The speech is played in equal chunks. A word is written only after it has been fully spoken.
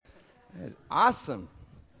It's awesome.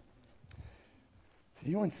 Did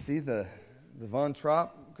anyone see the Von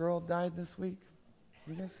Trapp girl died this week?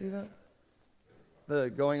 Did you guys see that? The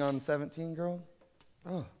going on 17 girl?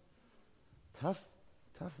 Oh, tough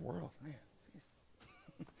world,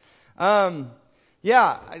 man.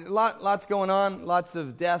 Yeah, lots going on. Lots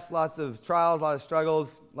of deaths, lots of trials, a lot of struggles,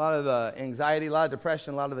 a lot of anxiety, a lot of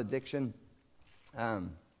depression, a lot of addiction.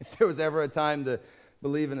 If there was ever a time to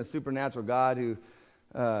believe in a supernatural God who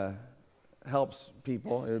helps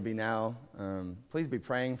people, it would be now. Please be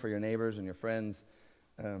praying for your neighbors and your friends.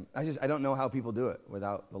 I don't know how people do it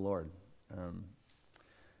without the Lord.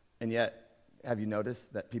 And yet, have you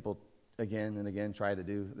noticed that people again and again try to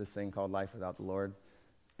do this thing called life without the Lord?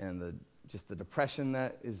 And just the depression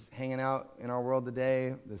that is hanging out in our world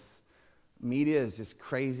today. This media is just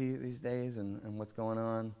crazy these days, and what's going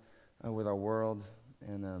on with our world.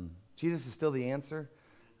 And Jesus is still the answer.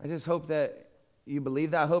 I just hope that you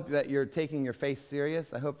believe that. I hope that you're taking your faith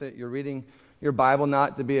serious. I hope that you're reading your Bible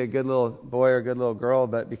not to be a good little boy or a good little girl,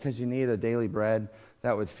 but because you need a daily bread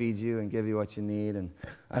that would feed you and give you what you need. And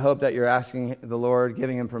I hope that you're asking the Lord,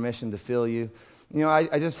 giving Him permission to fill you. You know,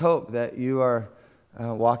 I just hope that you are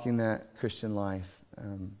walking that Christian life.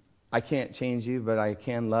 I can't change you, but I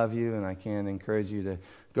can love you, and I can encourage you to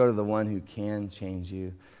go to the one who can change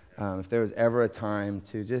you. If there was ever a time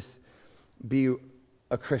to just be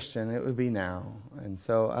a Christian, it would be now. And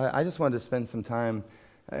so I just wanted to spend some time.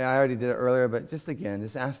 I already did it earlier, but just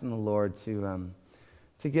asking the Lord to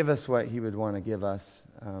give us what He would want to give us.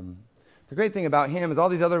 The great thing about Him is all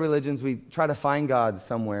these other religions, we try to find God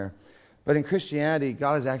somewhere. But in Christianity,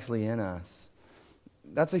 God is actually in us.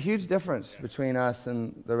 That's a huge difference between us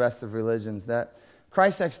and the rest of religions, that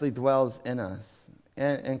Christ actually dwells in us.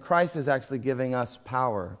 And Christ is actually giving us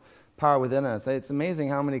power within us. It's amazing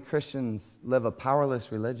how many Christians live a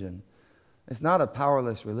powerless religion. It's not a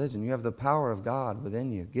powerless religion. You have the power of God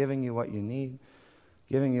within you, giving you what you need,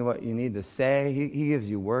 giving you what you need to say. He gives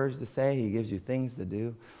you words to say. He gives you things to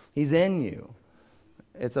do. He's in you.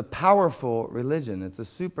 It's a powerful religion. It's a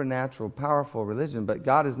supernatural, powerful religion. But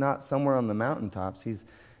God is not somewhere on the mountaintops. He's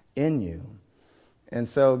in you. And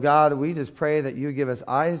so, God, we just pray that you give us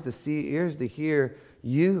eyes to see, ears to hear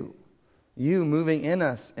you moving in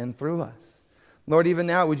us and through us. Lord, even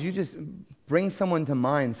now, would you just bring someone to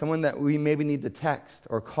mind, someone that we maybe need to text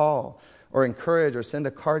or call or encourage or send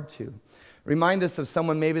a card to. Remind us of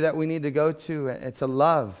someone maybe that we need to go to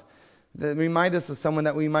love. Remind us of someone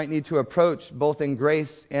that we might need to approach both in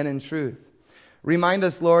grace and in truth. Remind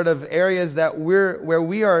us, Lord, of areas where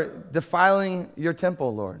we are defiling your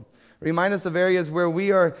temple, Lord. Remind us of areas where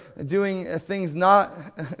we are doing things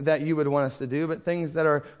not that you would want us to do, but things that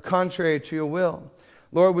are contrary to your will.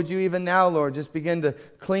 Lord, would you even now, Lord, just begin to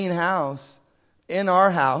clean house in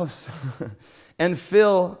our house and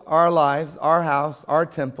fill our lives, our house, our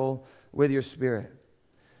temple with your Spirit.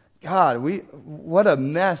 God, what a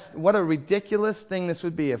mess, what a ridiculous thing this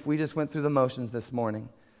would be if we just went through the motions this morning.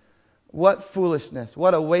 What foolishness,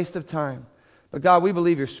 what a waste of time. But God, we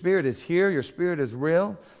believe your Spirit is here, your Spirit is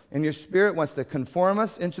real, and your Spirit wants to conform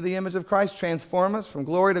us into the image of Christ, transform us from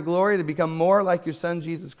glory to glory to become more like your Son,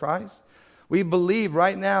 Jesus Christ. We believe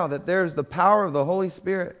right now that there's the power of the Holy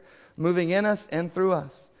Spirit moving in us and through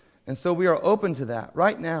us. And so we are open to that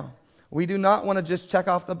right now. We do not want to just check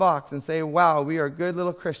off the box and say, wow, we are good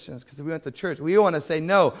little Christians because we went to church. We want to say,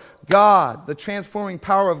 no, God, the transforming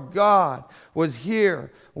power of God was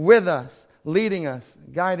here with us, leading us,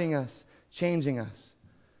 guiding us, changing us.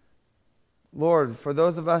 Lord, for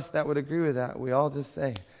those of us that would agree with that, we all just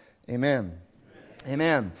say, amen.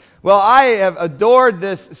 Amen. Well, I have adored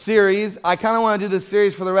this series. I kind of want to do this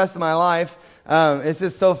series for the rest of my life. It's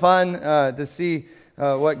just so fun to see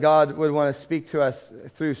what God would want to speak to us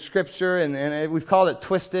through Scripture. And we've called it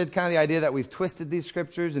Twisted, kind of the idea that we've twisted these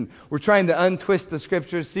Scriptures and we're trying to untwist the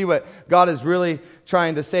Scriptures, see what God is really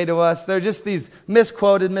trying to say to us. They're just these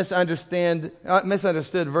misquoted, misunderstood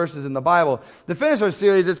verses in the Bible. To finish our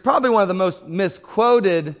series, it's probably one of the most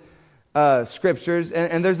misquoted Scriptures.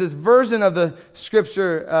 And there's this version of the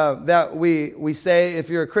Scripture that we say, if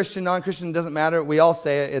you're a Christian, non-Christian, it doesn't matter. We all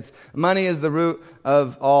say it. It's money is the root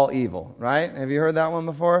of all evil, right? Have you heard that one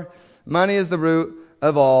before? Money is the root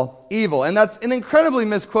of all evil. And that's an incredibly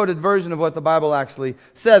misquoted version of what the Bible actually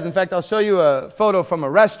says. In fact, I'll show you a photo from a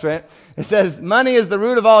restaurant. It says, money is the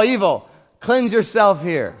root of all evil. Cleanse yourself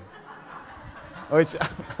here. Which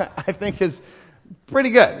I think is pretty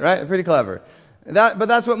good, right? Pretty clever. But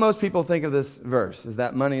that's what most people think of this verse, is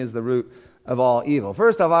that money is the root of all evil.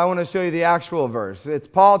 First off, I want to show you the actual verse. It's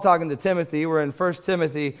Paul talking to Timothy. We're in 1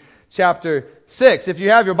 Timothy chapter 6. If you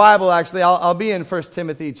have your Bible, actually, I'll be in 1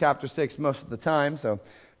 Timothy chapter 6 most of the time. So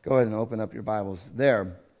go ahead and open up your Bibles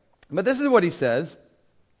there. But this is what he says.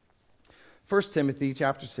 1 Timothy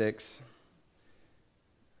chapter 6.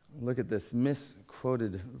 Look at this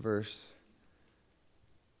misquoted verse.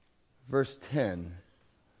 Verse 10.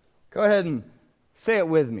 Go ahead and say it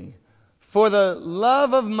with me. For the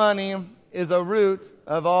love of money is a root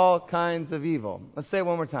of all kinds of evil. Let's say it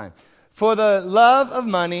one more time. For the love of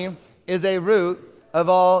money is a root of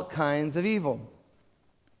all kinds of evil.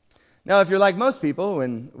 Now, if you're like most people,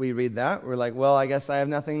 when we read that, we're like, well, I guess I have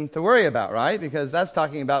nothing to worry about, right? Because that's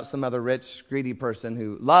talking about some other rich, greedy person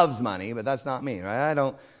who loves money, but that's not me, right? I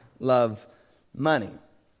don't love money.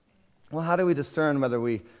 Well, how do we discern whether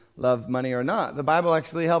we love money or not? The Bible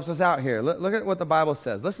actually helps us out here. Look at what the Bible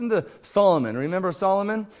says. Listen to Solomon. Remember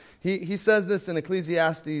Solomon? He says this in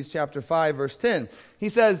Ecclesiastes chapter 5, verse 10. He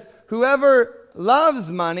says, whoever loves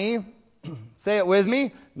money, say it with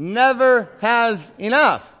me, never has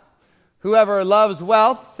enough. Whoever loves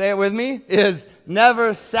wealth, say it with me, is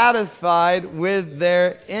never satisfied with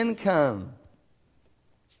their income.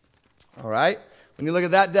 All right? When you look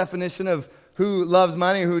at that definition of who loves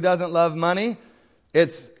money or who doesn't love money,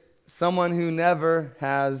 it's someone who never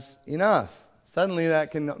has enough. Suddenly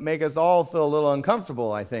that can make us all feel a little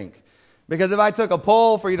uncomfortable, I think. Because if I took a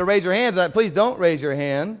poll for you to raise your hands, please don't raise your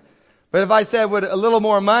hand. But if I said, would a little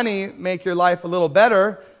more money make your life a little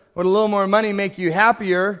better? Would a little more money make you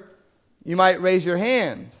happier? You might raise your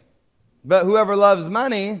hand. But whoever loves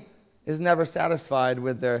money is never satisfied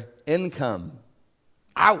with their income.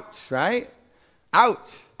 Ouch, right? Ouch.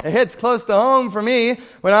 It hits close to home for me.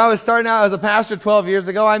 When I was starting out as a pastor 12 years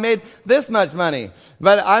ago, I made this much money.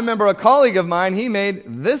 But I remember a colleague of mine, he made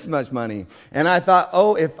this much money. And I thought,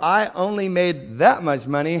 oh, if I only made that much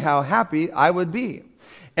money, how happy I would be.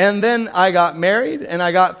 And then I got married and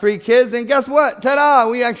I got 3 kids, and guess what? Ta-da!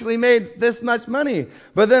 We actually made this much money.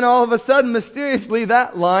 But then all of a sudden, mysteriously,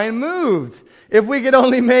 that line moved. If we could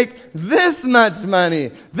only make this much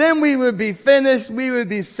money, then we would be finished, we would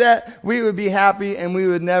be set, we would be happy, and we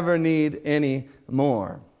would never need any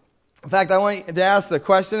more. In fact, I want you to ask the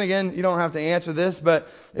question. Again, you don't have to answer this, but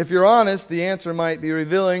if you're honest, the answer might be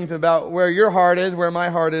revealing to about where your heart is, where my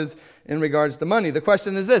heart is in regards to money. The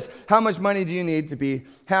question is this: how much money do you need to be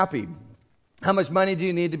happy? How much money do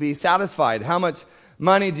you need to be satisfied? How much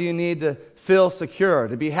money do you need to feel secure,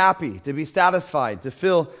 to be happy, to be satisfied, to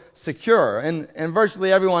feel secure? And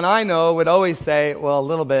virtually everyone I know would always say, well, a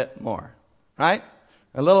little bit more, right?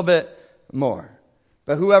 A little bit more.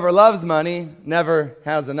 But whoever loves money never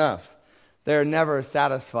has enough. They're never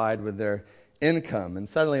satisfied with their income. And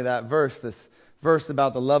suddenly that verse, this verse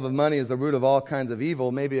about the love of money is the root of all kinds of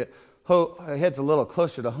evil, maybe it hits a little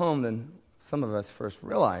closer to home than some of us first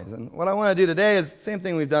realize. And what I want to do today is the same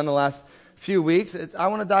thing we've done the last few weeks. I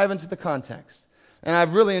want to dive into the context. And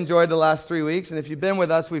I've really enjoyed the last 3 weeks. And if you've been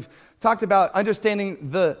with us, we've talked about understanding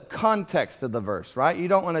the context of the verse, right? You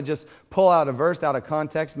don't want to just pull out a verse out of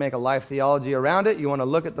context, make a life theology around it. You want to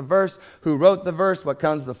look at the verse, who wrote the verse, what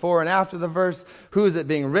comes before and after the verse, who is it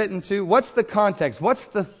being written to, what's the context, what's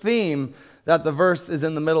the theme that the verse is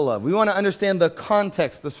in the middle of. We want to understand the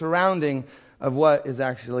context, the surrounding of what is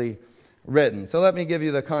actually written. So let me give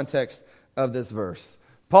you the context of this verse.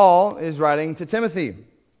 Paul is writing to Timothy.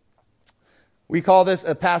 We call this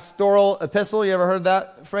a pastoral epistle. You ever heard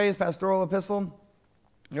that phrase, pastoral epistle?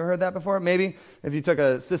 You ever heard that before? Maybe if you took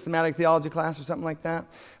a systematic theology class or something like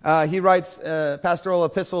that. He writes a pastoral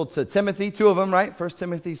epistle to Timothy, 2 of them, right? 1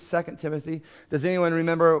 Timothy, 2 Timothy. Does anyone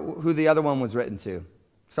remember who the other one was written to?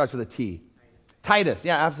 Starts with a T. Titus,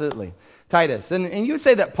 yeah, absolutely. Titus. And you would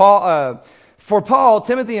say that for Paul,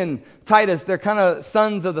 Timothy and Titus, they're kind of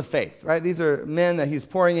sons of the faith, right? These are men that he's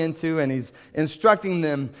pouring into and he's instructing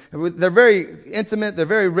them. They're very intimate, they're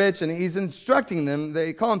very rich, and he's instructing them.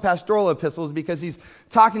 They call them pastoral epistles because he's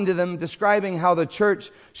talking to them, describing how the church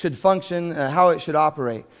should function, how it should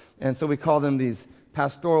operate. And so we call them these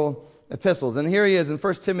pastoral epistles. And here he is in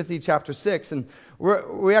 1 Timothy chapter 6, and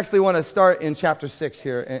we actually want to start in chapter 6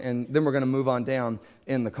 here, and then we're going to move on down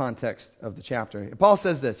in the context of the chapter. Paul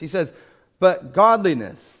says this. He says, but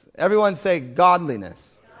godliness. Everyone say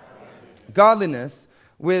godliness. Godliness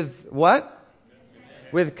with what?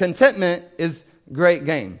 With contentment is great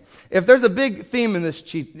gain. If there's a big theme in this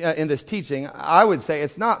teaching, I would say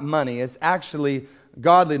it's not money. It's actually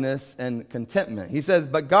godliness and contentment. He says,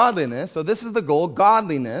 but godliness, so this is the goal,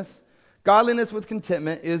 godliness with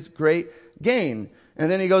contentment is great gain. And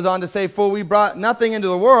then he goes on to say, for we brought nothing into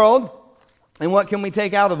the world, and what can we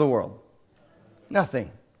take out of the world? Nothing.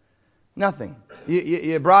 Nothing.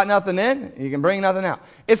 You brought nothing in, you can bring nothing out.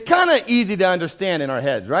 It's kind of easy to understand in our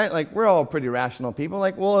heads, right? Like, we're all pretty rational people.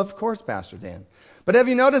 Like, well, of course, Pastor Dan. But have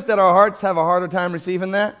you noticed that our hearts have a harder time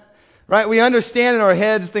receiving that? Right? We understand in our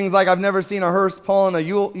heads things like I've never seen a hearse pulling a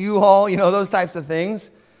U-Haul, those types of things.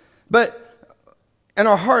 But in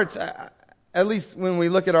our hearts, at least when we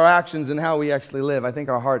look at our actions and how we actually live, I think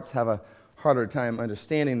our hearts have a harder time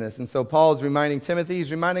understanding this. And so Paul's reminding Timothy,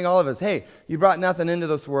 he's reminding all of us, hey, you brought nothing into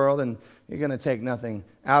this world and you're going to take nothing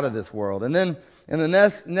out of this world. And then in the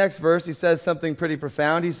next verse, he says something pretty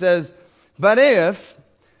profound. He says, but if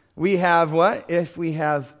we have what? If we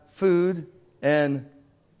have food and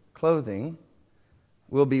clothing,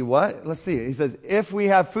 we'll be what? Let's see. He says, if we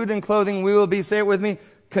have food and clothing, we will be, say it with me,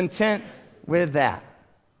 content with that.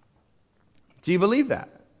 Do you believe that?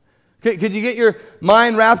 Could you get your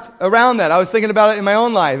mind wrapped around that? I was thinking about it in my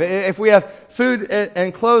own life. If we have food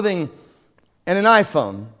and clothing and an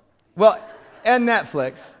iPhone, and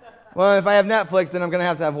Netflix. Well, if I have Netflix, then I'm going to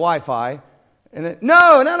have Wi-Fi.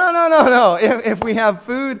 No. If we have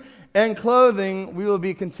food and clothing, we will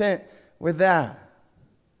be content with that.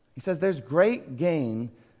 He says there's great gain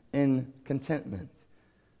in contentment.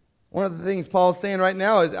 One of the things Paul's saying right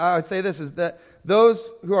now is, I would say this, is that those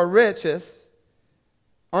who are richest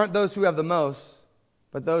aren't those who have the most,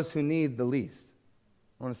 but those who need the least.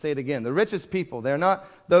 I want to say it again. The richest people, they're not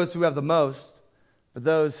those who have the most, but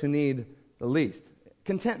those who need the least.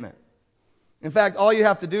 Contentment. In fact, all you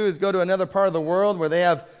have to do is go to another part of the world where they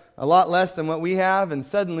have a lot less than what we have, and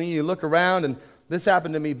suddenly you look around, and this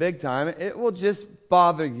happened to me big time. It will just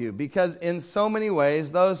bother you, because in so many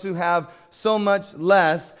ways, those who have so much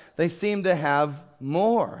less, they seem to have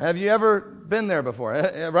more. Have you ever been there before?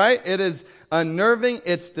 Right? It is unnerving,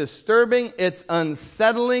 it's disturbing, it's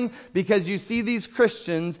unsettling, because you see these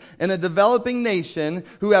Christians in a developing nation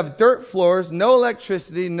who have dirt floors, no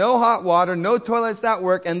electricity, no hot water, no toilets that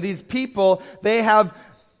work, and these people, they have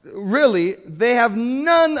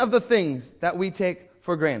none of the things that we take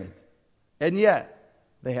for granted. And yet,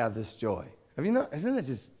 they have this joy. Isn't it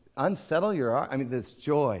just unsettle your heart? This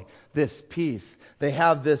joy, this peace. They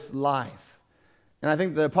have this life. And I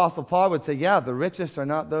think the Apostle Paul would say, the richest are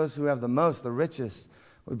not those who have the most. The richest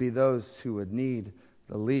would be those who would need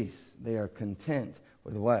the least. They are content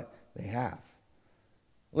with what they have.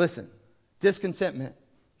 Listen, discontentment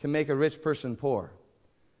can make a rich person poor.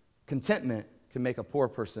 Contentment can make a poor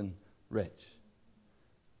person rich.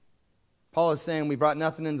 Paul is saying we brought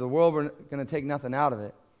nothing into the world, we're going to take nothing out of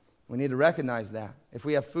it. We need to recognize that. If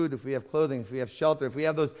we have food, if we have clothing, if we have shelter, if we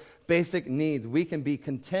have those basic needs, we can be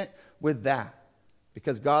content with that.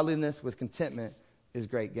 Because godliness with contentment is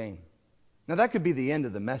great gain. Now that could be the end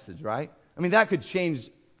of the message, right? That could change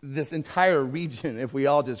this entire region if we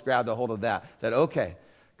all just grabbed a hold of that. That, okay,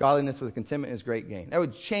 godliness with contentment is great gain. That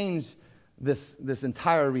would change this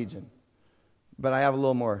entire region. But I have a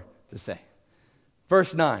little more to say.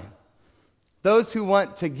 Verse 9. Those who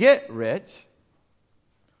want to get rich,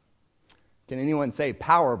 can anyone say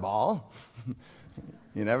Powerball?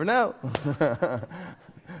 You never know.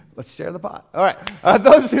 Let's share the pot. All right.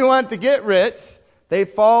 Those who want to get rich, they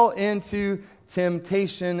fall into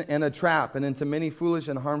temptation and a trap, and into many foolish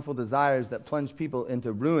and harmful desires that plunge people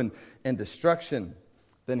into ruin and destruction.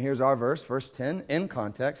 Then here's our verse 10, in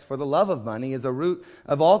context, for the love of money is a root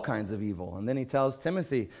of all kinds of evil. And then he tells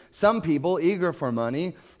Timothy, some people, eager for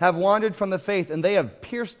money, have wandered from the faith, and they have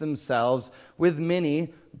pierced themselves with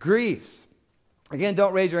many griefs. Again,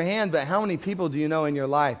 don't raise your hand, but how many people do you know in your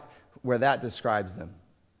life where that describes them?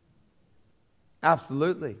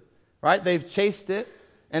 Absolutely. Right? They've chased it,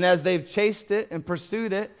 and as they've chased it and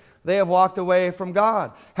pursued it, they have walked away from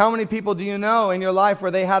God. How many people do you know in your life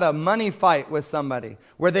where they had a money fight with somebody?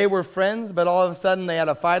 Where they were friends, but all of a sudden they had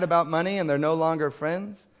a fight about money and they're no longer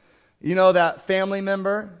friends? You know that family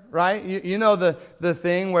member, right? You know the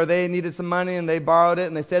thing where they needed some money and they borrowed it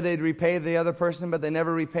and they said they'd repay the other person, but they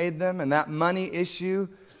never repaid them. And that money issue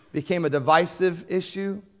became a divisive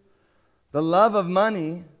issue. The love of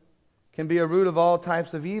money can be a root of all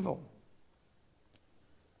types of evil.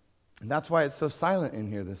 And that's why it's so silent in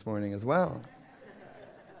here this morning as well.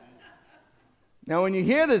 Now, when you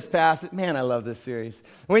hear this passage, man, I love this series.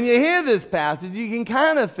 When you hear this passage, you can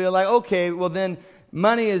kind of feel like, okay, well then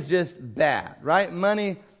money is just bad, right?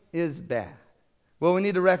 Money is bad. Well, we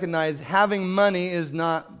need to recognize having money is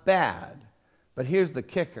not bad. But here's the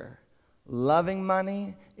kicker. Loving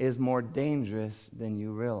money is more dangerous than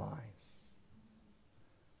you realize.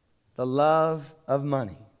 The love of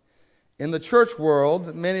money. In the church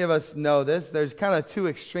world, many of us know this, there's kind of two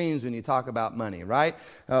extremes when you talk about money, right?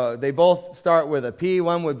 They both start with a P.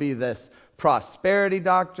 One would be this prosperity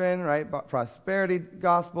doctrine, right? Prosperity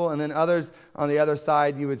gospel. And then others on the other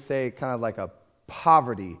side, you would say kind of like a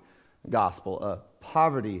poverty gospel, a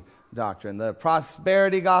poverty doctrine. The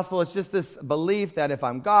prosperity gospel, it's just this belief that if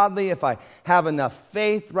I'm godly, if I have enough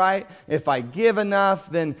faith, right? If I give enough,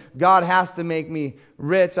 then God has to make me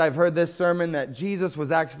rich. I've heard this sermon that Jesus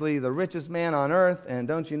was actually the richest man on earth, and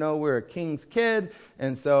don't you know we're a king's kid,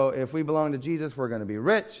 and so if we belong to Jesus, we're going to be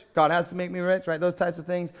rich. God has to make me rich, right? Those types of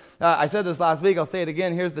things. I said this last week, I'll say it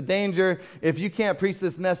again. Here's the danger. If you can't preach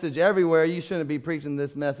this message everywhere, you shouldn't be preaching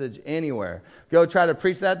this message anywhere. Go try to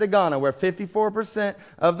preach that to Ghana, where 54%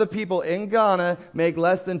 of the people in Ghana make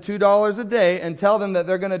less than $2 a day, and tell them that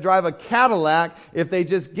they're going to drive a Cadillac if they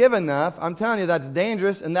just give enough. I'm telling you, that's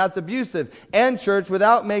dangerous and that's abusive. And church,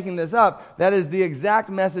 without making this up, that is the exact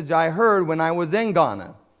message I heard when I was in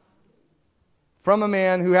Ghana from a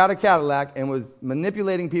man who had a Cadillac and was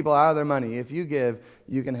manipulating people out of their money. If you give,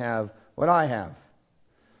 you can have what I have.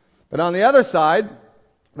 But on the other side,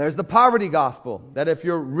 there's the poverty gospel, that if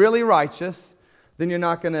you're really righteous, then you're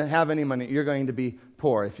not going to have any money. You're going to be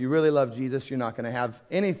poor. If you really love Jesus, you're not going to have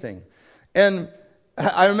anything. And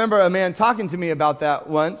I remember a man talking to me about that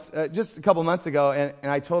once, just a couple months ago,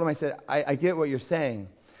 and I told him, I said, I get what you're saying,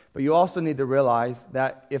 but you also need to realize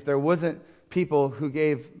that if there wasn't people who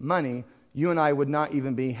gave money, you and I would not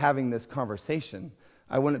even be having this conversation.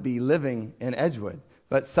 I wouldn't be living in Edgewood.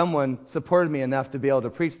 But someone supported me enough to be able to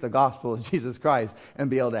preach the gospel of Jesus Christ and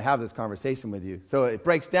be able to have this conversation with you. So it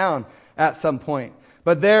breaks down at some point.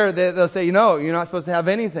 But they'll say, you're not supposed to have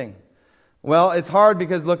anything. Well, it's hard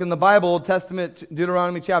because look in the Bible, Old Testament,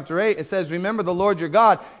 Deuteronomy chapter 8, it says, remember the Lord your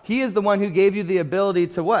God. He is the one who gave you the ability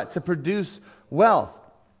to what? To produce wealth.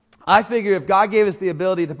 I figure if God gave us the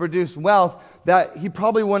ability to produce wealth, that He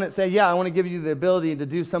probably wouldn't say, I want to give you the ability to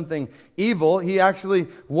do something evil. He actually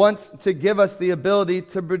wants to give us the ability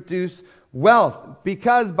to produce wealth.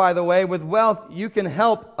 Because, by the way, with wealth, you can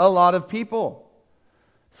help a lot of people.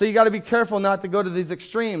 So you got to be careful not to go to these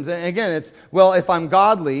extremes. And again, it's, if I'm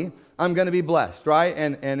godly, I'm going to be blessed, right?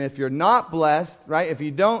 And if you're not blessed, right, if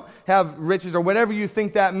you don't have riches or whatever you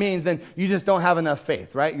think that means, then you just don't have enough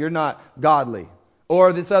faith, right? You're not godly.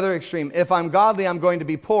 Or this other extreme, if I'm godly, I'm going to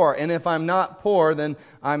be poor. And if I'm not poor, then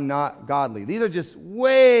I'm not godly. These are just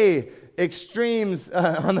way extremes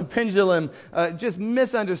on the pendulum, just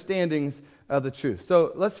misunderstandings of the truth.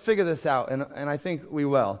 So let's figure this out, and I think we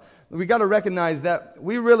will. We got to recognize that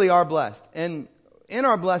we really are blessed. And in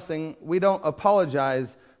our blessing, we don't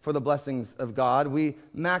apologize for the blessings of God. We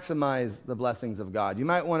maximize the blessings of God. You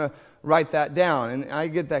might want to write that down. And I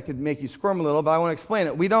get that could make you squirm a little, but I want to explain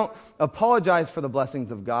it. We don't apologize for the blessings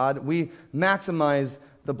of God. We maximize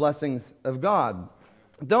the blessings of God.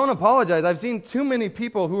 Don't apologize. I've seen too many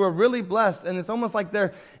people who are really blessed, and it's almost like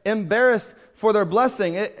they're embarrassed for their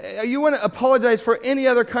blessing. You wouldn't apologize for any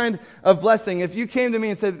other kind of blessing. If you came to me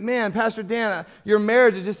and said, man, Pastor Dan, your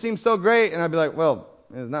marriage, it just seems so great. And I'd be like, well,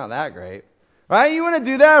 it's not that great. Right? You want to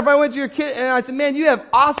do that? If I went to your kid and I said, man, you have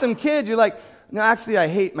awesome kids. You're like, no, actually, I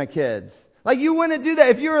hate my kids. Like, you wouldn't do that.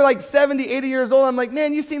 If you were like 70, 80 years old, I'm like,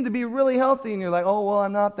 man, you seem to be really healthy. And you're like, oh, well,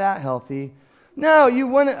 I'm not that healthy. No, you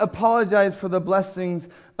wouldn't apologize for the blessings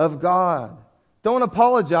of God. Don't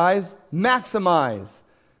apologize. Maximize.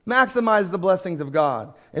 Maximize the blessings of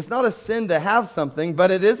God. It's not a sin to have something, but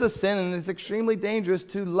it is a sin, and it's extremely dangerous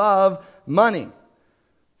to love money.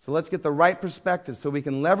 So let's get the right perspective so we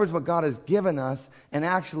can leverage what God has given us and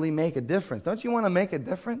actually make a difference. Don't you want to make a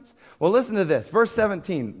difference? Well, listen to this. Verse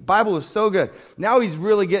 17. Bible is so good. Now he's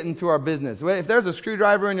really getting to our business. If there's a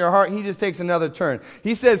screwdriver in your heart, he just takes another turn.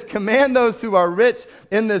 He says, command those who are rich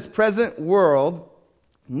in this present world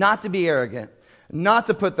not to be arrogant, not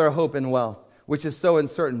to put their hope in wealth, which is so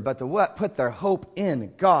uncertain, but to what? Put their hope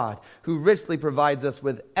in God, who richly provides us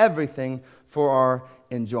with everything for our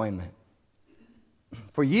enjoyment.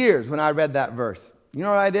 For years, when I read that verse, you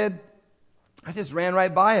know what I did? I just ran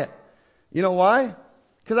right by it. You know why?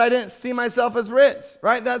 Because I didn't see myself as rich,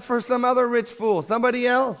 right? That's for some other rich fool, somebody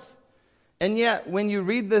else. And yet, when you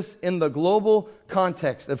read this in the global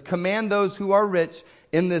context of command those who are rich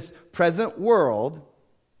in this present world,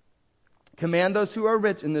 command those who are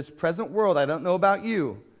rich in this present world. I don't know about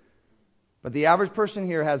you, but the average person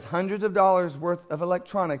here has hundreds of dollars worth of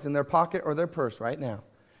electronics in their pocket or their purse right now.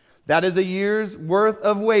 That is a year's worth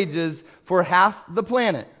of wages for half the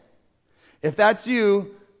planet. If that's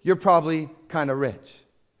you, you're probably kind of rich.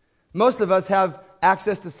 Most of us have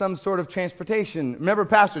access to some sort of transportation. Remember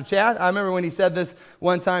Pastor Chad? I remember when he said this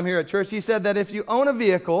one time here at church. He said that if you own a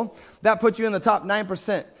vehicle, that puts you in the top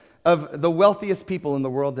 9% of the wealthiest people in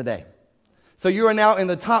the world today. So you are now in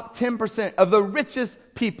the top 10% of the richest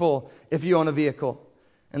people if you own a vehicle.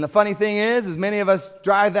 And the funny thing is many of us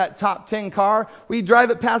drive that top 10 car. We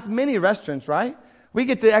drive it past many restaurants, right? We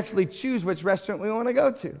get to actually choose which restaurant we want to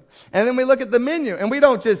go to. And then we look at the menu, and we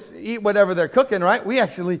don't just eat whatever they're cooking, right? We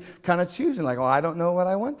actually kind of choose, and like, I don't know what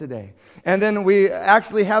I want today. And then we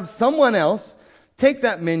actually have someone else take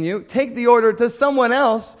that menu, take the order to someone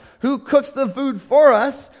else who cooks the food for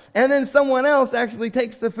us, and then someone else actually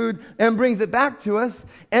takes the food and brings it back to us.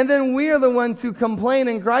 And then we are the ones who complain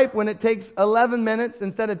and gripe when it takes 11 minutes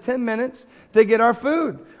instead of 10 minutes to get our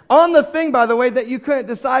food. On the thing, by the way, that you couldn't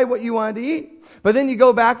decide what you wanted to eat. But then you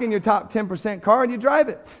go back in your top 10% car and you drive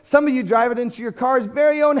it. Some of you drive it into your car's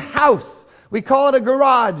very own house. We call it a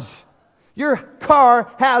garage. Your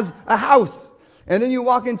car has a house. And then you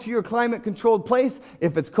walk into your climate-controlled place.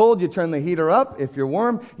 If it's cold, you turn the heater up. If you're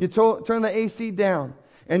warm, you turn the AC down.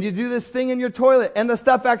 And you do this thing in your toilet, and the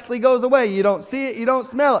stuff actually goes away. You don't see it, you don't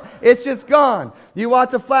smell it. It's just gone. You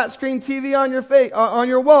watch a flat screen TV on your on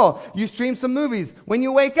your wall. You stream some movies. When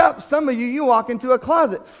you wake up, some of you walk into a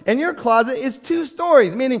closet, and your closet is 2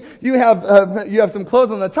 stories, meaning you have some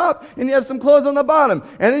clothes on the top and you have some clothes on the bottom.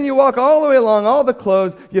 And then you walk all the way along all the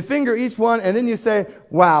clothes. You finger each one, and then you say,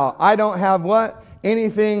 "Wow, I don't have what?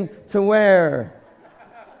 Anything to wear."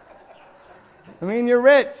 I mean, you're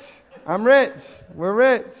rich. I'm rich. We're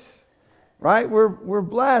rich. Right? We're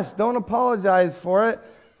blessed. Don't apologize for it.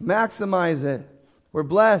 Maximize it. We're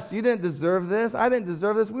blessed. You didn't deserve this. I didn't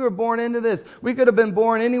deserve this. We were born into this. We could have been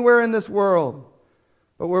born anywhere in this world.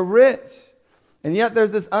 But we're rich. And yet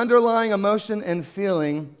there's this underlying emotion and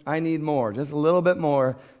feeling, I need more. Just a little bit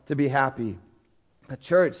more to be happy. But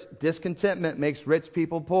church, discontentment makes rich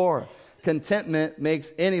people poor. Contentment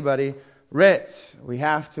makes anybody rich. We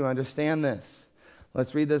have to understand this.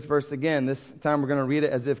 Let's read this verse again. This time we're going to read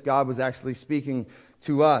it as if God was actually speaking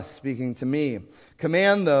to us, speaking to me.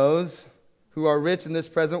 Command those who are rich in this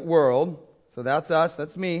present world, so that's us,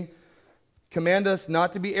 that's me, command us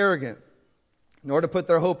not to be arrogant, nor to put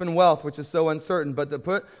their hope in wealth, which is so uncertain, but to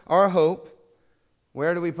put our hope,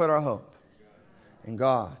 where do we put our hope? In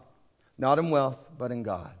God. Not in wealth, but in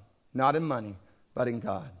God. Not in money, but in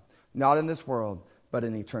God. Not in this world, but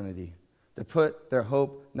in eternity. To put their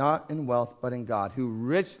hope not in wealth, but in God, who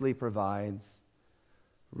richly provides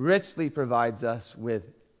us with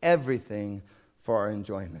everything for our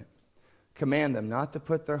enjoyment. Command them not to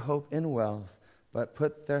put their hope in wealth, but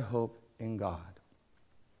put their hope in God.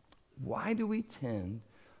 Why do we tend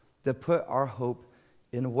to put our hope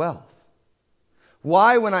in wealth?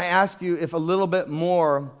 Why, when I ask you if a little bit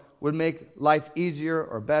more would make life easier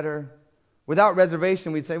or better, without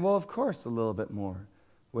reservation, we'd say, well, of course a little bit more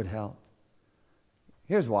would help.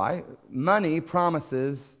 Here's why. Money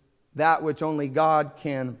promises that which only God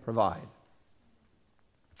can provide.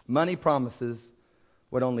 Money promises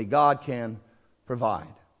what only God can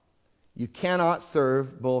provide. You cannot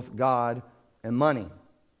serve both God and money.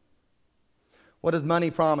 What does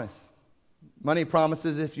money promise? Money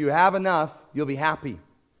promises if you have enough, you'll be happy.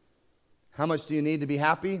 How much do you need to be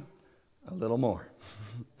happy? A little more.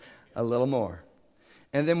 A little more.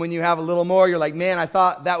 And then when you have a little more, you're like, man, I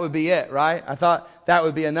thought that would be it, right? I thought that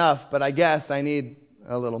would be enough, but I guess I need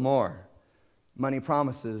a little more. Money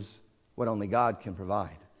promises what only God can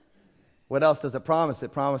provide. What else does it promise?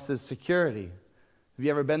 It promises security. Have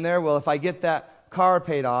you ever been there? Well, if I get that car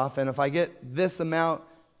paid off, and if I get this amount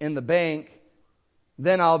in the bank,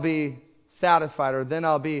 then I'll be satisfied, or then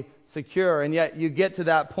I'll be secure. And yet you get to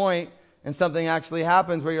that point, and something actually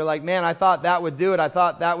happens where you're like, man, I thought that would do it. I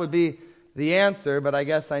thought that would be the answer, but I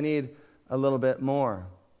guess I need a little bit more.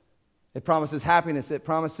 It promises happiness. It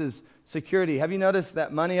promises security. Have you noticed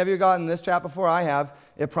that money? Have you gotten this chat before? I have.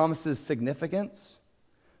 It promises significance,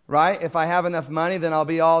 right? If I have enough money, then I'll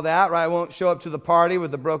be all that, right? I won't show up to the party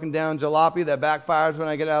with the broken down jalopy that backfires when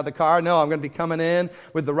I get out of the car. No, I'm going to be coming in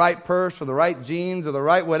with the right purse or the right jeans or the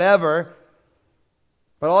right whatever.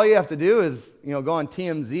 But all you have to do is, go on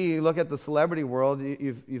TMZ, look at the celebrity world.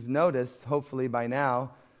 You've noticed, hopefully by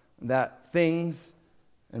now, that things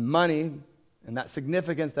and money and that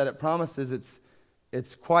significance that it promises,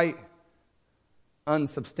 it's quite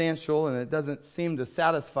unsubstantial, and it doesn't seem to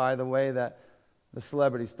satisfy the way that the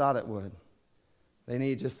celebrities thought it would. They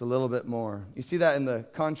need just a little bit more. You see that in the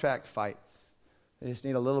contract fights. They just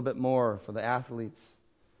need a little bit more for the athletes.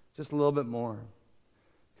 Just a little bit more.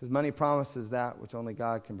 Because money promises that which only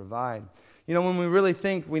God can provide. When we really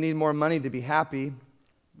think we need more money to be happy,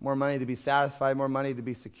 more money to be satisfied, more money to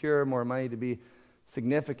be secure, more money to be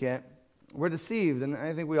significant, we're deceived. And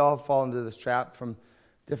I think we all fall into this trap from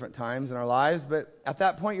different times in our lives. But at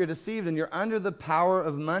that point, you're deceived, and you're under the power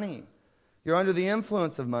of money. You're under the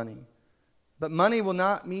influence of money. But money will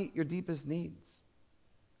not meet your deepest needs.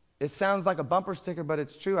 It sounds like a bumper sticker, but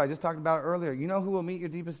it's true. I just talked about it earlier. You know who will meet your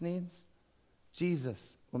deepest needs?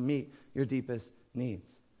 Jesus will meet your deepest needs.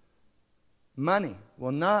 Money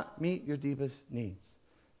will not meet your deepest needs.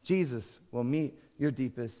 Jesus will meet your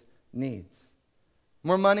deepest needs.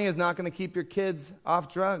 More money is not going to keep your kids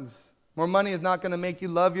off drugs. More money is not going to make you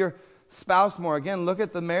love your spouse more. Again, look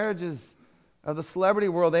at the marriages of the celebrity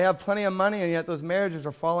world. They have plenty of money, and yet those marriages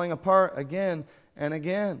are falling apart again and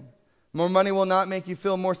again. More money will not make you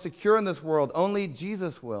feel more secure in this world. Only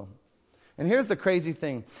Jesus will. And here's the crazy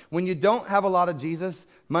thing. When you don't have a lot of Jesus,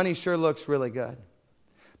 money sure looks really good.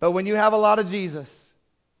 But when you have a lot of Jesus,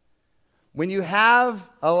 when you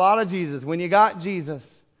got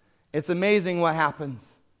Jesus, it's amazing what happens.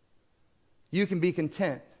 You can be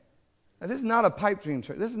content. Now, this is not a pipe dream,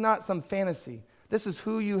 church. This is not some fantasy. This is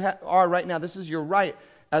who you are right now. This is your right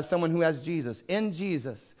as someone who has Jesus. In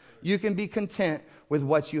Jesus, you can be content with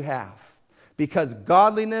what you have. Because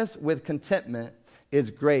godliness with contentment is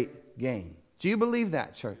great gain. Do you believe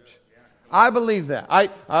that, church? I believe that. I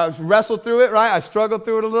wrestled through it, right? I struggled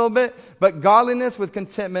through it a little bit. But godliness with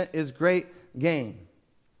contentment is great gain.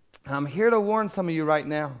 And I'm here to warn some of you right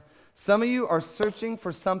now. Some of you are searching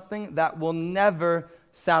for something that will never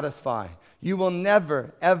satisfy. You will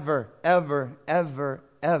never, ever, ever, ever,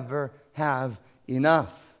 ever have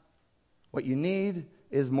enough. What you need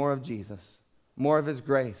is more of Jesus. More of His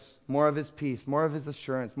grace, more of His peace, more of His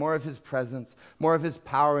assurance, more of His presence, more of His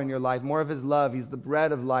power in your life, more of His love. He's the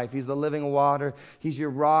bread of life. He's the living water. He's your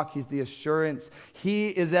rock. He's the assurance. He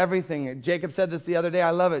is everything. Jacob said this the other day.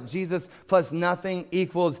 I love it. Jesus plus nothing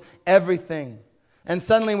equals everything. And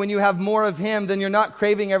suddenly when you have more of Him, then you're not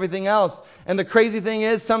craving everything else. And the crazy thing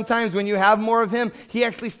is, sometimes when you have more of Him, He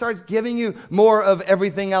actually starts giving you more of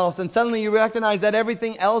everything else. And suddenly you recognize that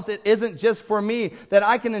everything else, it isn't just for me, that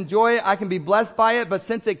I can enjoy it, I can be blessed by it, but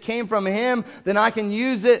since it came from Him, then I can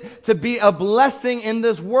use it to be a blessing in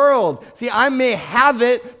this world. See, I may have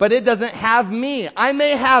it, but it doesn't have me. I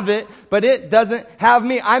may have it, but it doesn't have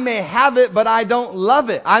me. I may have it, but I don't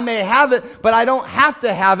love it. I may have it, but I don't have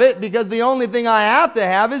to have it, because the only thing I have to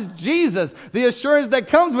have is Jesus. The assurance that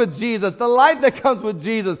comes with Jesus, the life that comes with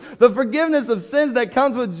Jesus, the forgiveness of sins that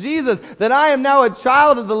comes with Jesus, that I am now a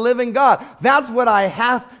child of the living God. That's what I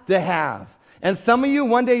have to have. And some of you,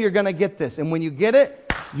 one day you're going to get this. And when you get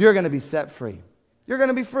it, you're going to be set free. You're going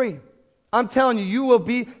to be free. I'm telling you, you will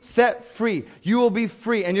be set free. You will be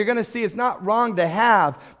free. And you're going to see it's not wrong to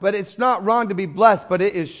have, but it's not wrong to be blessed, but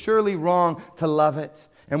it is surely wrong to love it.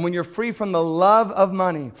 And when you're free from the love of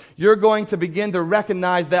money, you're going to begin to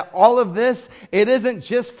recognize that all of this, it isn't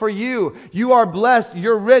just for you. You are blessed,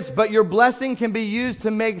 you're rich, but your blessing can be used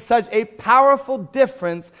to make such a powerful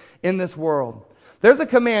difference in this world. There's a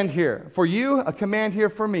command here for you, a command here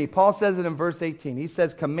for me. Paul says it in verse 18. He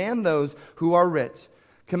says, command those who are rich.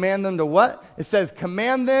 Command them to what? It says,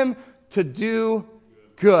 command them to do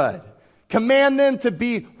good. Command them to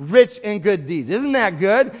be rich in good deeds. Isn't that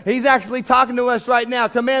good? He's actually talking to us right now.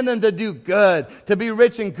 Command them to do good, to be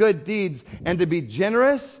rich in good deeds, and to be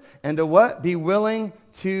generous, and to what? Be willing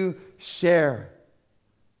to share.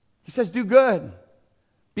 He says, do good.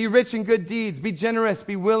 Be rich in good deeds. Be generous.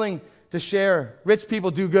 Be willing to share. Rich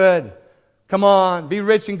people do good. Come on. Be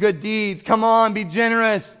rich in good deeds. Come on. Be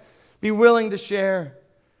generous. Be willing to share.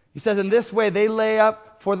 He says, in this way, they lay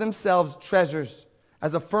up for themselves treasures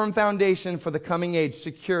as a firm foundation for the coming age,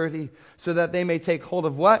 security, so that they may take hold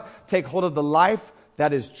of what? Take hold of the life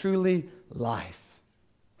that is truly life.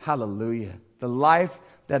 Hallelujah. The life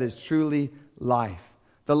that is truly life.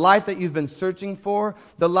 The life that you've been searching for,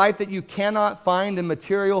 the life that you cannot find in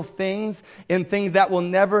material things, in things that will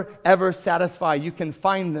never, ever satisfy. You can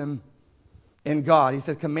find them in God. He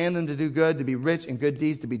says, command them to do good, to be rich in good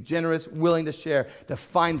deeds, to be generous, willing to share, to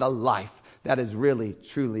find the life that is really,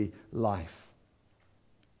 truly life.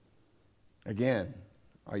 Again,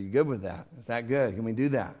 are you good with that? Is that good? Can we do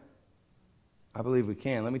that? I believe we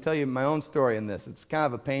can. Let me tell you my own story in this. It's kind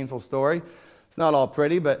of a painful story. It's not all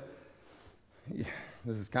pretty, but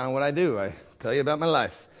this is kind of what I do. I tell you about my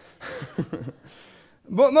life.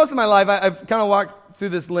 But most of my life, I've kind of walked through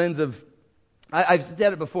this lens of, I've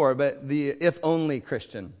said it before, but the if-only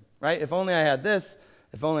Christian, right? If only I had this,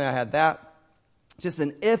 if only I had that. Just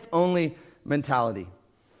an if-only mentality.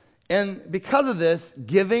 And because of this,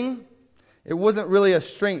 giving, it wasn't really a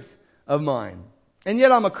strength of mine. And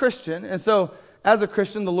yet I'm a Christian, and so as a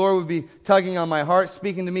Christian, the Lord would be tugging on my heart,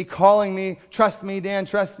 speaking to me, calling me, trust me, Dan,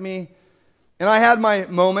 trust me. And I had my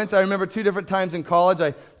moments. I remember 2 different times in college,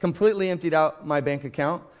 I completely emptied out my bank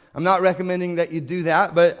account. I'm not recommending that you do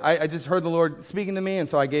that, but I just heard the Lord speaking to me, and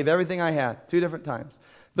so I gave everything I had 2 different times.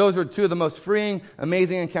 Those were 2 of the most freeing,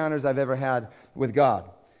 amazing encounters I've ever had with God.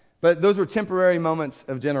 But those were temporary moments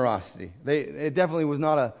of generosity. It definitely was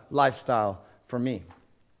not a lifestyle for me.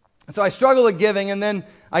 So I struggle with giving, and then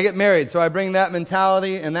I get married. So I bring that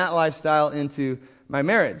mentality and that lifestyle into my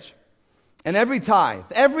marriage. And every tithe,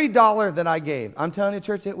 every dollar that I gave, I'm telling you,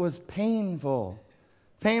 church, it was painful.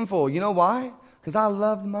 Painful. You know why? Because I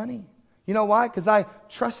loved money. You know why? Because I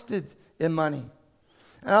trusted in money.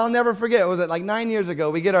 And I'll never forget, was it like 9 years ago,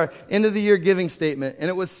 we get our end of the year giving statement, and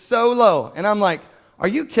it was so low. And I'm like, are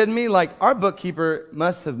you kidding me? Like, our bookkeeper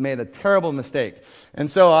must have made a terrible mistake. And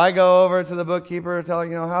so I go over to the bookkeeper, tell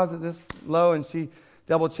her, how's it this low? And she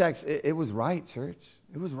double checks. It was right, church.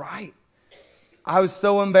 It was right. I was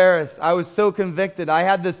so embarrassed. I was so convicted. I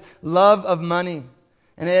had this love of money,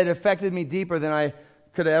 and it had affected me deeper than I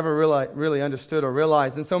could have ever really understood or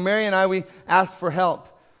realized. And so Mary and I, we asked for help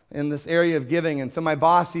in this area of giving. And so my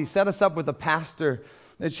boss, he set us up with a pastor.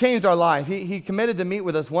 It changed our life. He committed to meet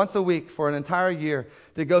with us once a week for an entire year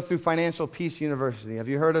to go through Financial Peace University. Have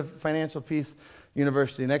you heard of Financial Peace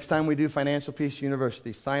University? Next time we do Financial Peace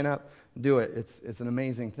University, sign up, do it. It's an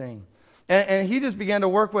amazing thing. And he just began to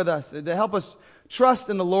work with us to help us trust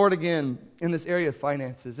in the Lord again in this area of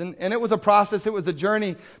finances. And it was a process, it was a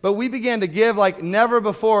journey, but we began to give like never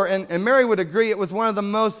before. And Mary would agree it was one of the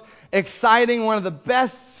most exciting, one of the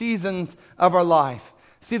best seasons of our life.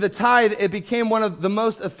 See, the tithe, it became one of the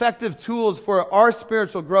most effective tools for our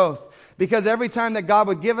spiritual growth, because every time that God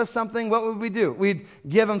would give us something, what would we do? We'd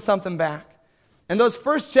give Him something back. And those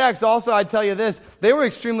first checks also, I'd tell you this, they were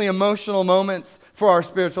extremely emotional moments for our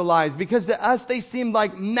spiritual lives, because to us, they seemed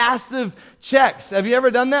like massive checks. Have you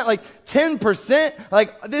ever done that? Like 10%?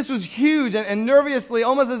 Like this was huge, and nervously,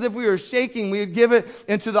 almost as if we were shaking, we would give it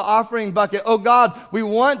into the offering bucket. Oh God, we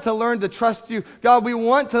want to learn to trust you. God, we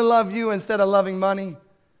want to love you instead of loving money.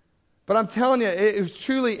 But I'm telling you, it was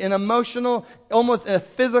truly an emotional, almost a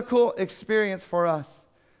physical experience for us,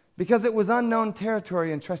 because it was unknown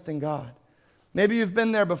territory in trusting God. Maybe you've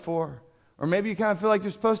been there before. Or maybe you kind of feel like you're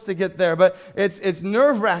supposed to get there, but it's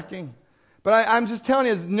nerve-wracking. But I'm just telling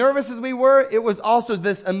you, as nervous as we were, it was also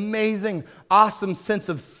this amazing, awesome sense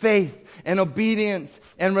of faith and obedience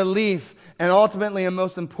and relief, and ultimately and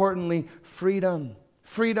most importantly, freedom.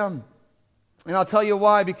 Freedom. And I'll tell you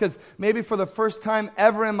why, because maybe for the first time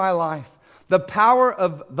ever in my life, the power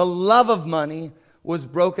of the love of money was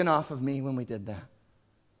broken off of me when we did that.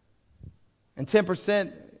 And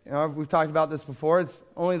 10%, we've talked about this before, it's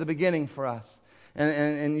only the beginning for us.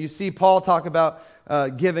 And you see Paul talk about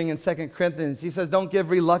giving in 2 Corinthians. He says, don't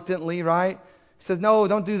give reluctantly, right? He says, no,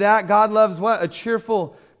 don't do that. God loves what? A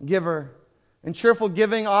cheerful giver. And cheerful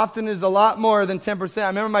giving often is a lot more than 10%. I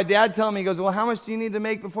remember my dad telling me, he goes, well, how much do you need to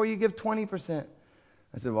make before you give 20%?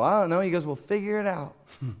 I said, well, I don't know. He goes, well, figure it out.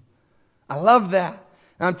 I love that.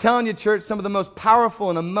 And I'm telling you, church, some of the most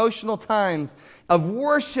powerful and emotional times of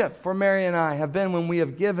worship for Mary and I have been when we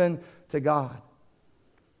have given to God.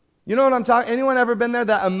 You know what I'm talking? Anyone ever been there,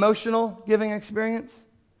 that emotional giving experience?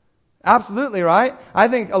 Absolutely, right? I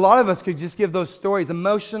think a lot of us could just give those stories,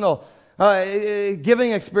 emotional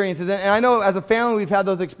giving experiences. And I know as a family we've had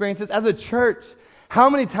those experiences. As a church,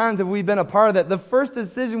 how many times have we been a part of that? The first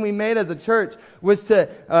decision we made as a church was to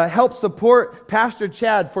help support Pastor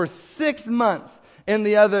Chad for 6 months in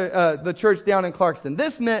the church down in Clarkston.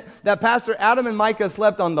 This meant that Pastor Adam and Micah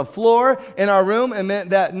slept on the floor in our room. It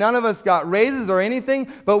meant that none of us got raises or anything,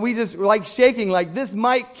 but we just were like shaking, like this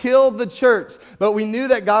might kill the church. But we knew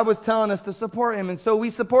that God was telling us to support him, and so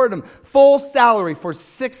we supported him. Full salary for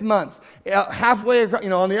 6 months, halfway across,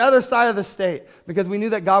 on the other side of the state, because we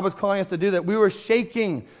knew that God was calling us to do that. We were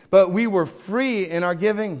shaking, but we were free in our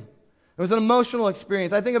giving. It was an emotional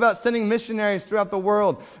experience. I think about sending missionaries throughout the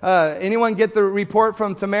world. Anyone get the report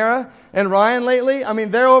from Tamara and Ryan lately? I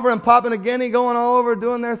mean, they're over in Papua New Guinea, going all over,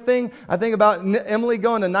 doing their thing. I think about Emily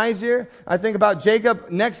going to Niger. I think about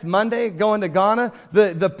Jacob next Monday going to Ghana.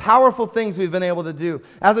 The powerful things we've been able to do.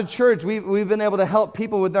 As a church, we've been able to help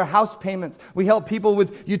people with their house payments. We help people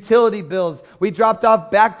with utility bills. We dropped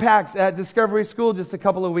off backpacks at Discovery School just a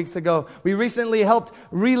couple of weeks ago. We recently helped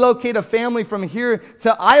relocate a family from here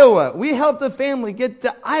to Iowa. We helped a family get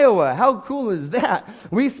to Iowa. How cool is that?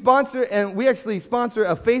 We actually sponsor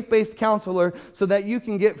a faith-based counselor so that you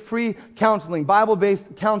can get free counseling,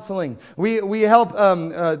 Bible-based counseling. We help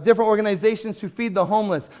different organizations who feed the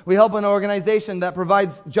homeless. We help an organization that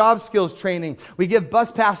provides job skills training. We give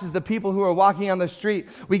bus passes to people who are walking on the street.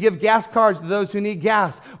 We give gas cards to those who need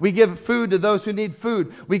gas. We give food to those who need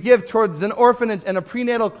food. We give towards an orphanage and a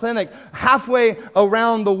prenatal clinic halfway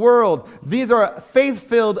around the world. These are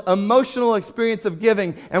faith-filled, emotional experience of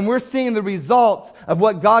giving, and we're seeing the results of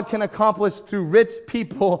what God can accomplish through rich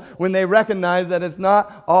people when they recognize that it's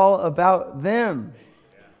not all about them.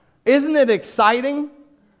 Isn't it exciting?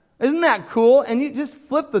 Isn't that cool? And you just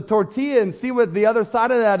flip the tortilla and see what the other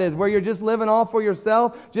side of that is, where you're just living all for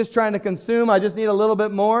yourself, just trying to consume. I just need a little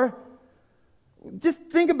bit more. Just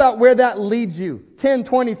think about where that leads you 10,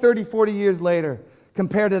 20, 30, 40 years later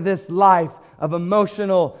compared to this life of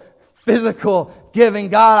emotional, physical giving.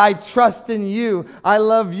 God, I trust in you. I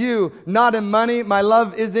love you. Not in money. My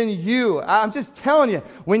love is in you. I'm just telling you,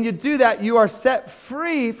 when you do that, you are set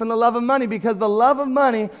free from the love of money, because the love of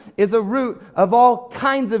money is a root of all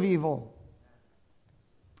kinds of evil.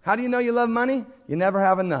 How do you know you love money? You never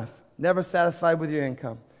have enough. Never satisfied with your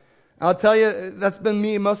income. I'll tell you, that's been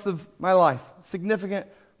me most of my life. Significant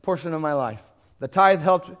portion of my life. The tithe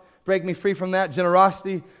helped break me free from that.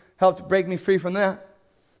 Generosity helped break me free from that.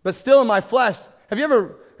 But still in my flesh,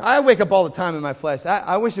 I wake up all the time in my flesh.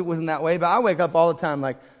 I wish it wasn't that way, but I wake up all the time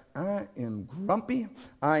like, I am grumpy,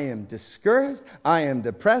 I am discouraged, I am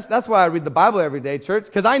depressed. That's why I read the Bible every day, church,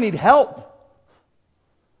 because I need help.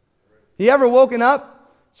 You ever woken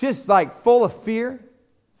up just like full of fear,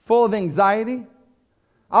 full of anxiety?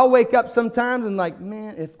 I'll wake up sometimes and like,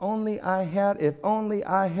 man, if only I had.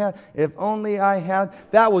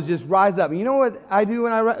 That will just rise up. And you know what I do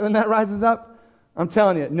when that rises up? I'm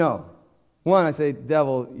telling you, no. One, I say,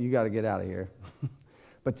 devil, you got to get out of here.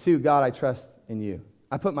 But two, God, I trust in you.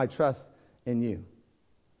 I put my trust in you.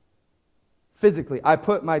 Physically, I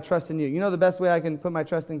put my trust in you. You know the best way I can put my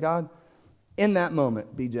trust in God? In that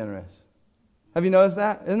moment, be generous. Have you noticed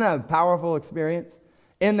that? Isn't that a powerful experience?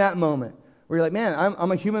 In that moment, where you're like, man,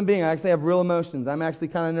 I'm a human being. I actually have real emotions. I'm actually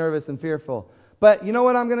kind of nervous and fearful. But you know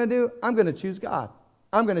what I'm going to do? I'm going to choose God.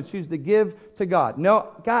 I'm going to choose to give to God. No,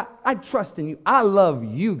 God, I trust in you. I love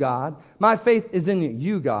you, God. My faith is in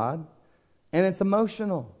you, God. And it's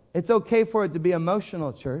emotional. It's okay for it to be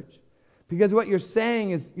emotional, church. Because what you're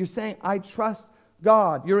saying is, I trust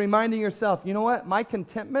God. You're reminding yourself, you know what? My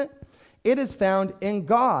contentment, it is found in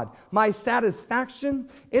God. My satisfaction,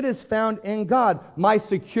 it is found in God. My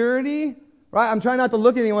security, right? I'm trying not to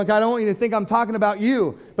look at anyone because I don't want you to think I'm talking about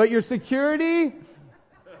you. But your security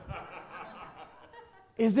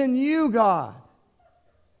is in you, God.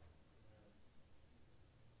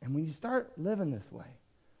 And when you start living this way,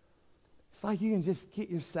 it's like you can just get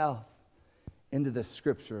yourself into the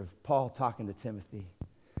scripture of Paul talking to Timothy.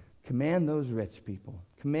 Command those rich people.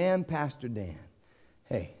 Command Pastor Dan.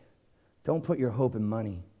 Hey, don't put your hope in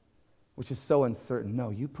money, which is so uncertain.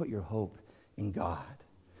 No, you put your hope in God,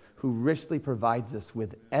 who richly provides us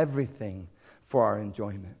with everything for our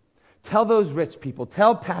enjoyment. Tell those rich people,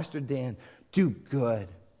 tell Pastor Dan, do good.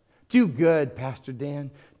 Do good, Pastor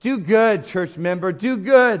Dan. Do good, church member. Do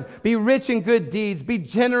good. Be rich in good deeds. Be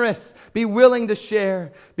generous. Be willing to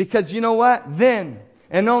share. Because you know what? Then,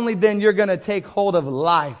 and only then, you're going to take hold of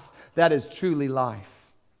life that is truly life.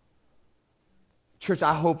 Church,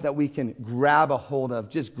 I hope that we can grab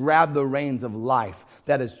the reins of life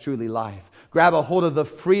that is truly life. Grab a hold of the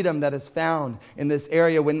freedom that is found in this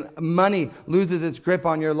area when money loses its grip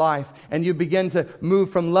on your life and you begin to move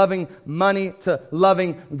from loving money to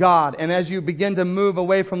loving God. And as you begin to move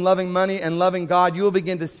away from loving money and loving God, you'll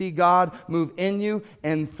begin to see God move in you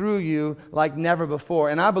and through you like never before.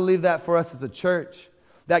 And I believe that for us as a church,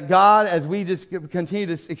 that God, as we just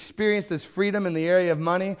continue to experience this freedom in the area of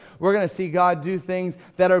money, we're going to see God do things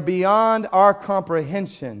that are beyond our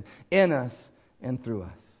comprehension in us and through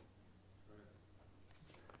us.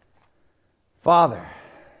 Father,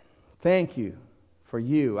 thank you for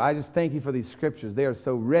you. I just thank you for these scriptures. They are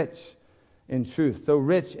so rich in truth, so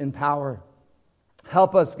rich in power.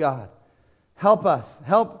 Help us, God. Help us.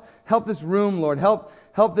 Help this room, Lord. Help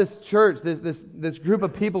this church, this group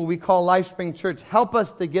of people we call LifeSpring Church. Help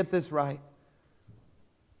us to get this right.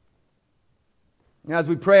 As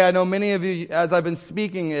we pray, I know many of you, as I've been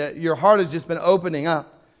speaking, your heart has just been opening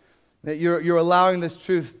up. That you're allowing this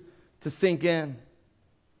truth to sink in.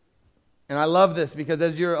 And I love this because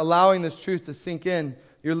as you're allowing this truth to sink in,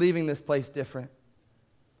 you're leaving this place different.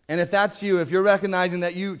 And if that's you, if you're recognizing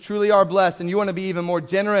that you truly are blessed and you want to be even more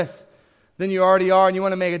generous than you already are and you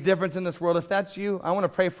want to make a difference in this world, if that's you, I want to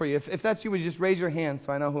pray for you. If that's you, would you just raise your hand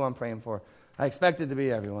so I know who I'm praying for? I expect it to be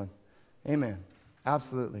everyone. Amen.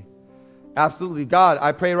 Absolutely. Absolutely. God,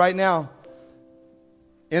 I pray right now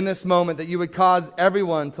in this moment that you would cause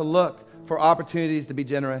everyone to look for opportunities to be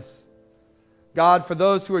generous. God, for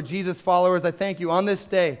those who are Jesus followers, I thank you on this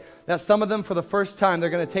day that some of them for the first time, they're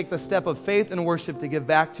going to take the step of faith and worship to give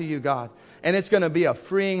back to you, God. And it's going to be a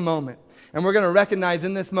freeing moment. And we're going to recognize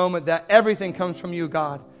in this moment that everything comes from you,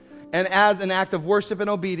 God. And as an act of worship and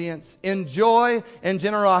obedience, in joy and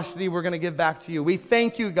generosity, we're going to give back to you. We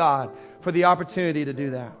thank you, God, for the opportunity to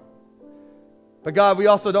do that. But God, we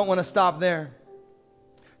also don't want to stop there.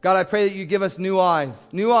 God, I pray that you give us new eyes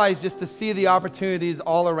just to see the opportunities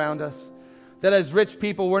all around us. That as rich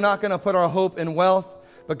people, we're not going to put our hope in wealth,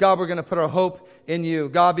 but God, we're going to put our hope in you.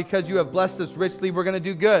 God, because you have blessed us richly, we're going to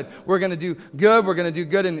do good. We're going to do good. We're going to do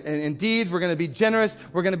good in deeds. We're going to be generous.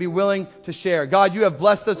 We're going to be willing to share. God, you have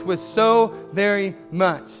blessed us with so very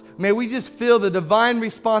much. May we just feel the divine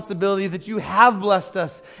responsibility that you have blessed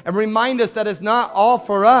us and remind us that it's not all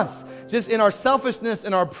for us. Just in our selfishness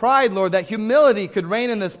and our pride, Lord, that humility could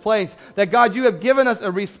reign in this place. That God, you have given us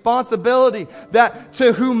a responsibility that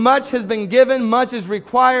to whom much has been given, much is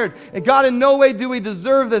required. And God, in no way do we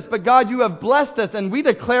deserve this, but God, you have blessed us, and we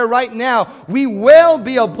declare right now, we will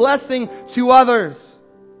be a blessing to others.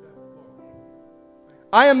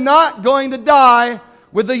 I am not going to die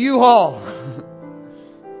with a U-Haul.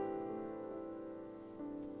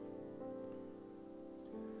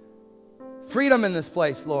 Freedom in this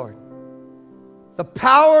place, Lord. The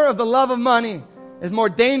power of the love of money is more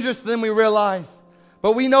dangerous than we realize.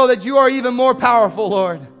 But we know that you are even more powerful,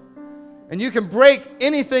 Lord. And you can break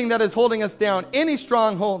anything that is holding us down. Any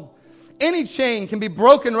stronghold, any chain can be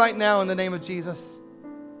broken right now in the name of Jesus.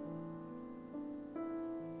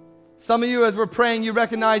 Some of you, as we're praying, you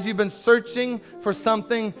recognize you've been searching for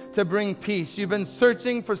something to bring peace. You've been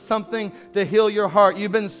searching for something to heal your heart.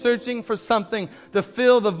 You've been searching for something to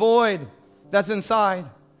fill the void that's inside.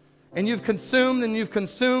 And you've consumed and you've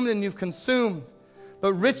consumed and you've consumed.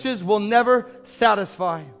 But riches will never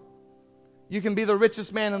satisfy. You can be the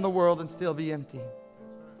richest man in the world and still be empty.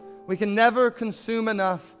 We can never consume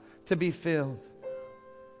enough to be filled.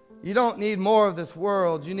 You don't need more of this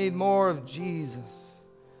world. You need more of Jesus.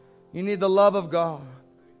 You need the love of God.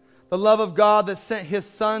 The love of God that sent His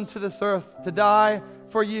Son to this earth to die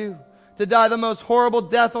for you. To die the most horrible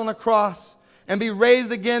death on the cross. And be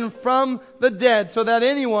raised again from the dead, so that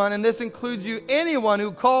anyone, and this includes you, anyone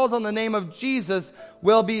who calls on the name of Jesus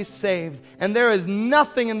will be saved. And there is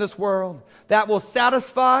nothing in this world that will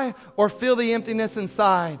satisfy or fill the emptiness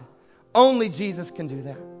inside. Only Jesus can do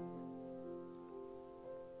that.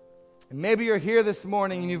 And maybe you're here this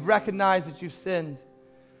morning and you've recognized that you've sinned.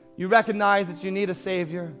 You recognize that you need a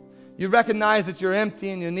Savior. You recognize that you're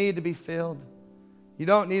empty and you need to be filled. You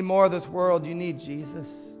don't need more of this world. You need Jesus.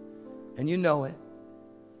 And you know it.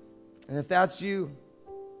 And if that's you,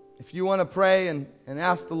 if you want to pray and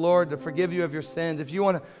ask the Lord to forgive you of your sins, if you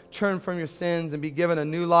want to turn from your sins and be given a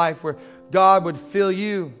new life where God would fill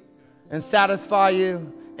you and satisfy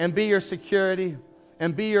you and be your security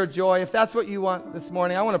and be your joy, if that's what you want this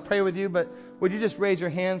morning, I want to pray with you, but would you just raise your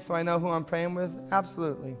hand so I know who I'm praying with?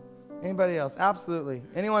 Absolutely. Anybody else? Absolutely.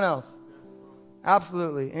 Anyone else?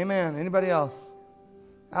 Absolutely. Amen. Anybody else?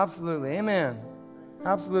 Absolutely. Amen.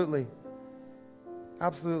 Absolutely.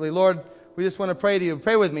 Absolutely. Lord, we just want to pray to you.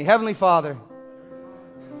 Pray with me. Heavenly Father.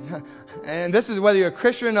 And this is whether you're a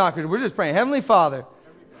Christian or not, we're just praying. Heavenly Father,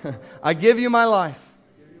 I give you my life.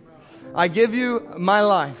 I give you my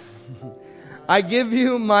life. I give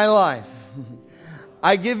you my life.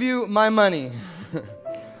 I give you my money.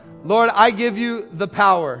 Lord, I give you the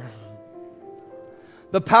power.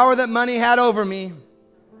 The power that money had over me,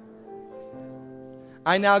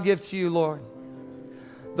 I now give to you, Lord.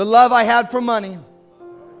 The love I had for money,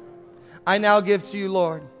 I now give to you,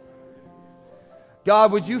 Lord.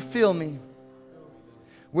 God, would you fill me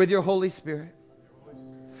with your Holy Spirit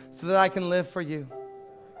so that I can live for you?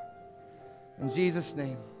 In Jesus'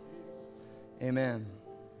 name, amen.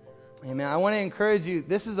 Amen. I want to encourage you,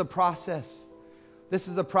 this is a process. This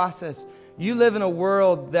is a process. You live in a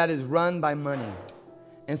world that is run by money.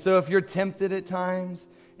 And so if you're tempted at times,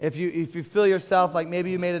 if you feel yourself like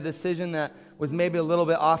maybe you made a decision that was maybe a little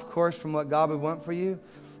bit off course from what God would want for you,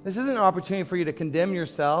 this isn't an opportunity for you to condemn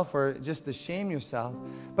yourself or just to shame yourself.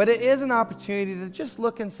 But it is an opportunity to just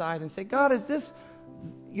look inside and say, God, is this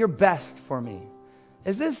your best for me?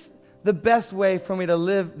 Is this the best way for me to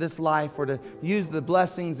live this life or to use the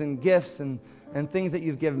blessings and gifts and things that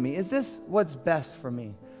you've given me? Is this what's best for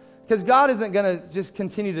me? Because God isn't going to just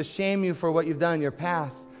continue to shame you for what you've done in your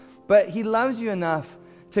past, but He loves you enough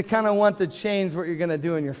to kind of want to change what you're going to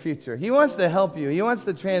do in your future. He wants to help you. He wants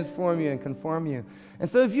to transform you and conform you. And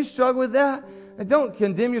so if you struggle with that, don't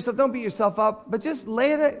condemn yourself. Don't beat yourself up, but just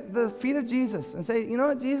lay it at the feet of Jesus and say, you know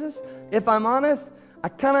what, Jesus? If I'm honest, I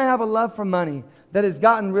kind of have a love for money that has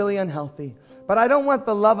gotten really unhealthy. But I don't want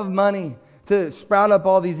the love of money to sprout up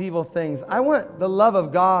all these evil things. I want the love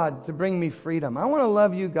of God to bring me freedom. I want to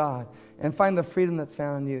love you, God, and find the freedom that's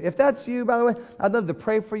found in you. If that's you, by the way, I'd love to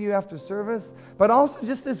pray for you after service. But also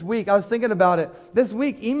just this week, I was thinking about it. This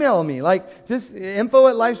week, email me. Like, just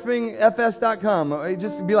info@lifespringfs.com.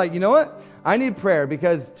 Just be like, you know what? I need prayer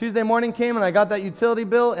because Tuesday morning came and I got that utility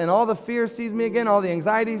bill and all the fear seized me again, all the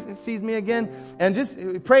anxiety seized me again. And just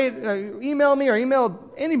pray, email me or email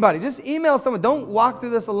anybody. Just email someone. Don't walk through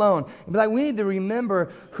this alone. Be like, we need to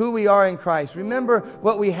remember who we are in Christ. Remember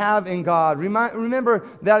what we have in God. Remember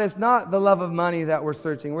that it's not the love of money that we're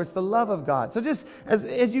searching, it's the love of God. So just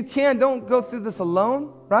as you can, don't go through this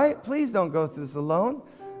alone, right? Please don't go through this alone.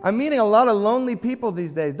 I'm meeting a lot of lonely people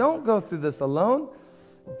these days. Don't go through this alone.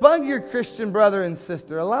 Bug your Christian brother and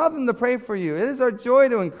sister. Allow them to pray for you. It is our joy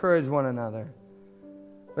to encourage one another.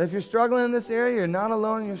 But if you're struggling in this area, you're not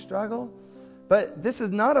alone in your struggle. But this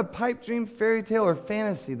is not a pipe dream, fairy tale, or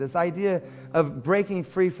fantasy, this idea of breaking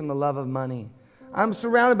free from the love of money. I'm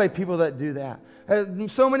surrounded by people that do that.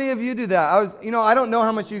 So many of you do that. I don't know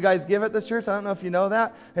how much you guys give at this church. I don't know if you know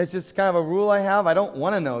that. It's just kind of a rule I have. I don't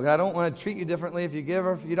want to know. I don't want to treat you differently if you give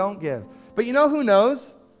or if you don't give. But you know who knows?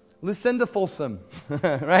 Lucinda Folsom,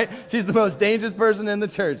 right? She's the most dangerous person in the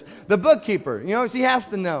church. The bookkeeper, she has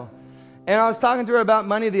to know. And I was talking to her about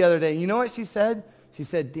money the other day. You know what she said? She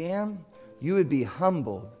said, Dan, you would be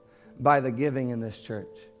humbled by the giving in this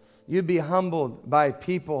church. You'd be humbled by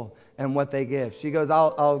people and what they give. She goes,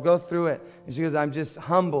 I'll go through it. And she goes, I'm just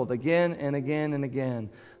humbled again and again and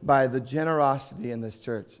again by the generosity in this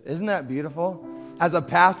church. Isn't that beautiful? As a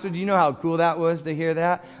pastor, do you know how cool that was to hear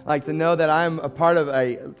that? Like to know that I'm a part of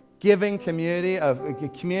a giving community, of a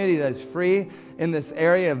community that is free in this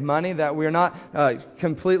area of money, that we're not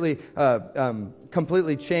completely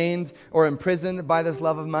chained or imprisoned by this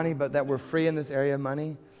love of money, but that we're free in this area of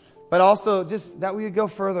money. But also just that we would go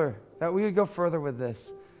further, with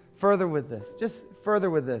this, just further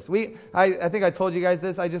with this. I think I told you guys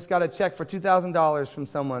this. I just got a check for $2,000 from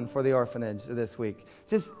someone for the orphanage this week.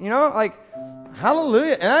 Just,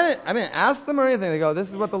 hallelujah. And I didn't ask them or anything. They go, this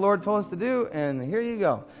is what the Lord told us to do, and here you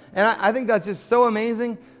go. And I think that's just so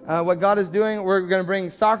amazing what God is doing. We're going to bring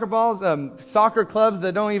soccer balls, soccer clubs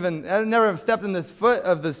that never have stepped in this foot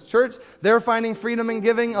of this church. They're finding freedom in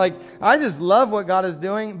giving. I just love what God is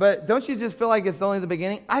doing, but don't you just feel like it's only the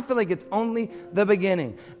beginning? I feel like it's only the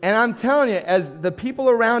beginning. And I'm telling you, as the people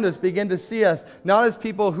around us begin to see us, not as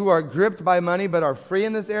people who are gripped by money, but are free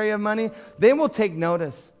in this area of money, they will take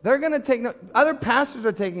notice. They're going to take notice. Other pastors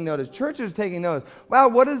are taking notice. Churches are taking notice. Wow,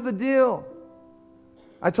 what is the deal?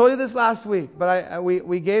 I told you this last week, but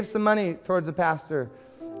we gave some money towards the pastor,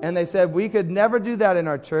 and they said we could never do that in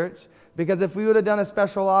our church because if we would have done a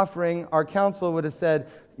special offering, our council would have said,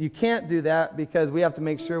 you can't do that because we have to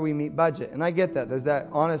make sure we meet budget. And I get that. There's that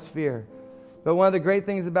honest fear. But one of the great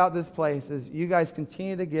things about this place is you guys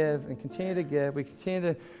continue to give and continue to give. We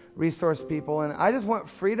continue to resource people, and I just want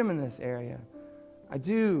freedom in this area. I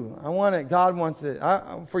do. I want it. God wants it.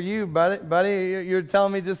 For you, buddy, you're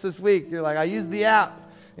telling me just this week, you're like, I use the app.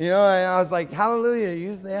 And I was like, hallelujah,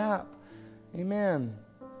 use the app. Amen.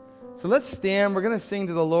 So let's stand. We're going to sing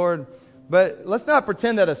to the Lord. But let's not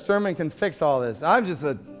pretend that a sermon can fix all this. I just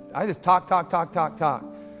talk.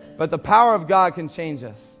 But the power of God can change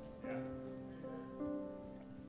us.